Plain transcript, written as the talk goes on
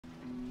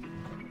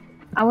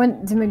I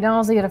went to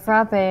McDonald's to get a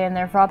frappe, and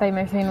their frappe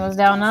machine was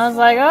down. And I was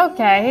like,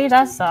 okay,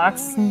 that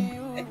sucks.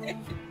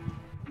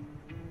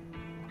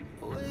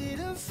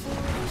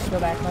 Go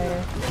back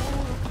later.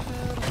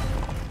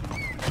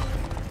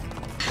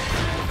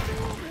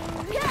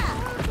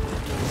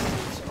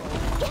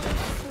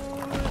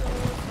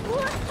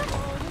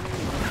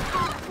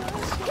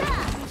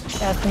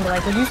 Dad's gonna be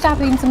like, would you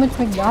stop eating so much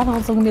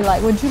McDonald's? I'm gonna be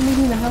like, would you leave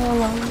me the hell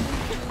alone?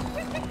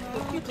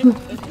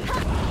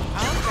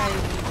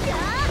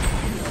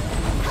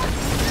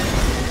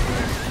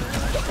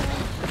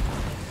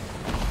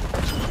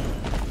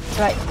 That's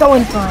right, go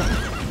in front.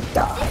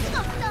 Die.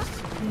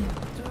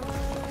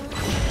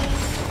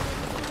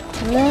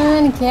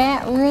 Run,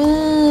 cat,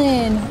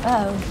 run!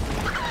 Uh-oh.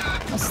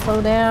 Let's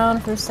slow down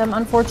for some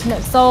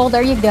unfortunate soul.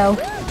 There you go.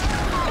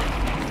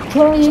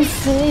 Can you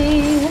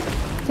save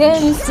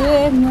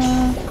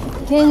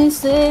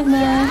my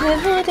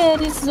heavy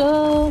daddy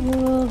soul?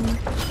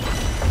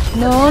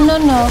 No, no, no,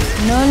 no,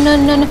 no, no,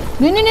 no, no,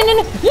 no, no, no,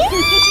 no.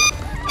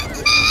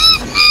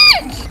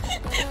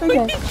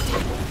 Okay.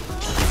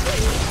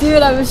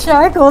 Dude, I was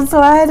shackled, so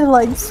I had to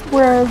like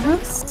square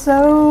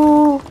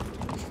so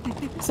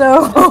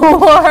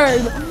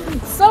hard.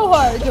 So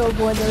hard to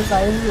avoid those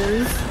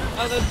ices.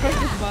 Oh, the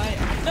person's mine.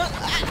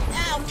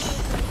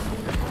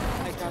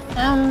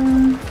 No,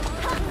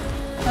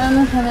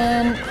 I'm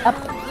coming up.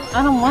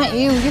 I don't want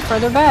you. You're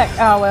further back.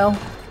 Oh well.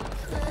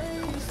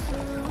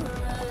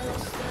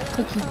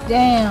 Take you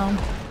down.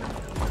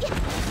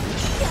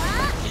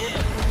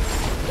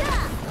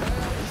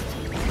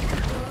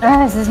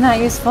 Ah, this is not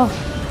useful.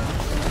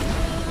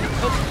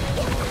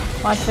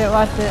 Watch it,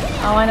 watch it.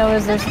 All I know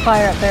is there's a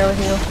fire up there with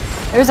you.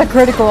 There's a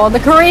critical on the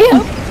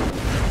Korean!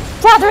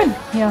 Catherine!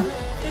 Yeah.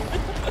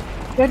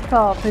 Good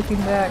call, picking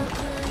back.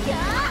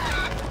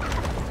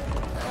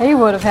 He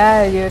would have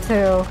had you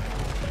too.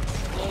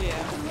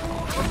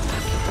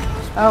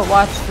 Oh,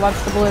 watch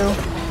the blue.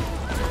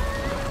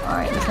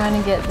 Alright, I'm trying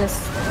to get this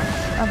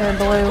other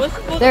blue.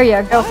 There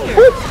you go.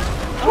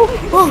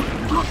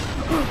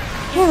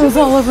 It was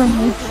all over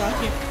me.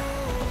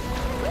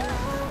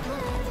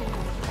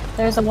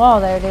 There's a wall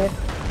there, dude.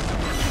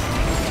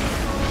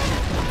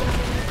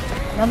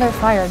 Another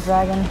fire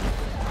dragon.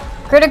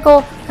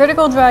 Critical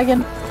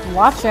dragon.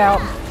 Watch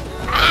out.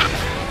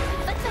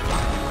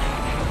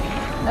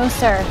 No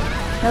sir.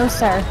 No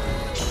sir.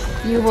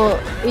 You will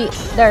eat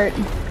dirt.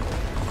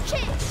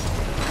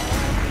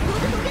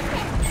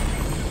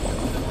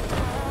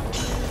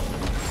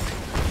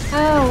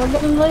 Oh, we're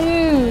gonna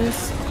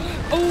lose.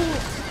 Oh,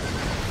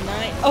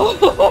 nice. Oh.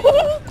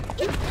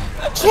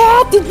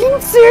 Cat, did you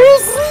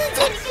seriously?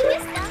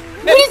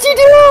 What did you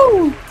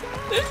do?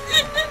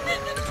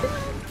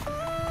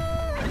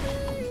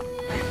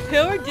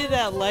 Whoever did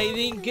that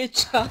lighting, good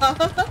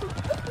job.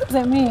 Is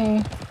it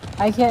me?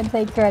 I can't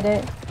take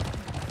credit.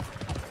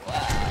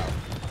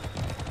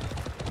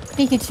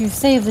 Pikachu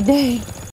saved the day.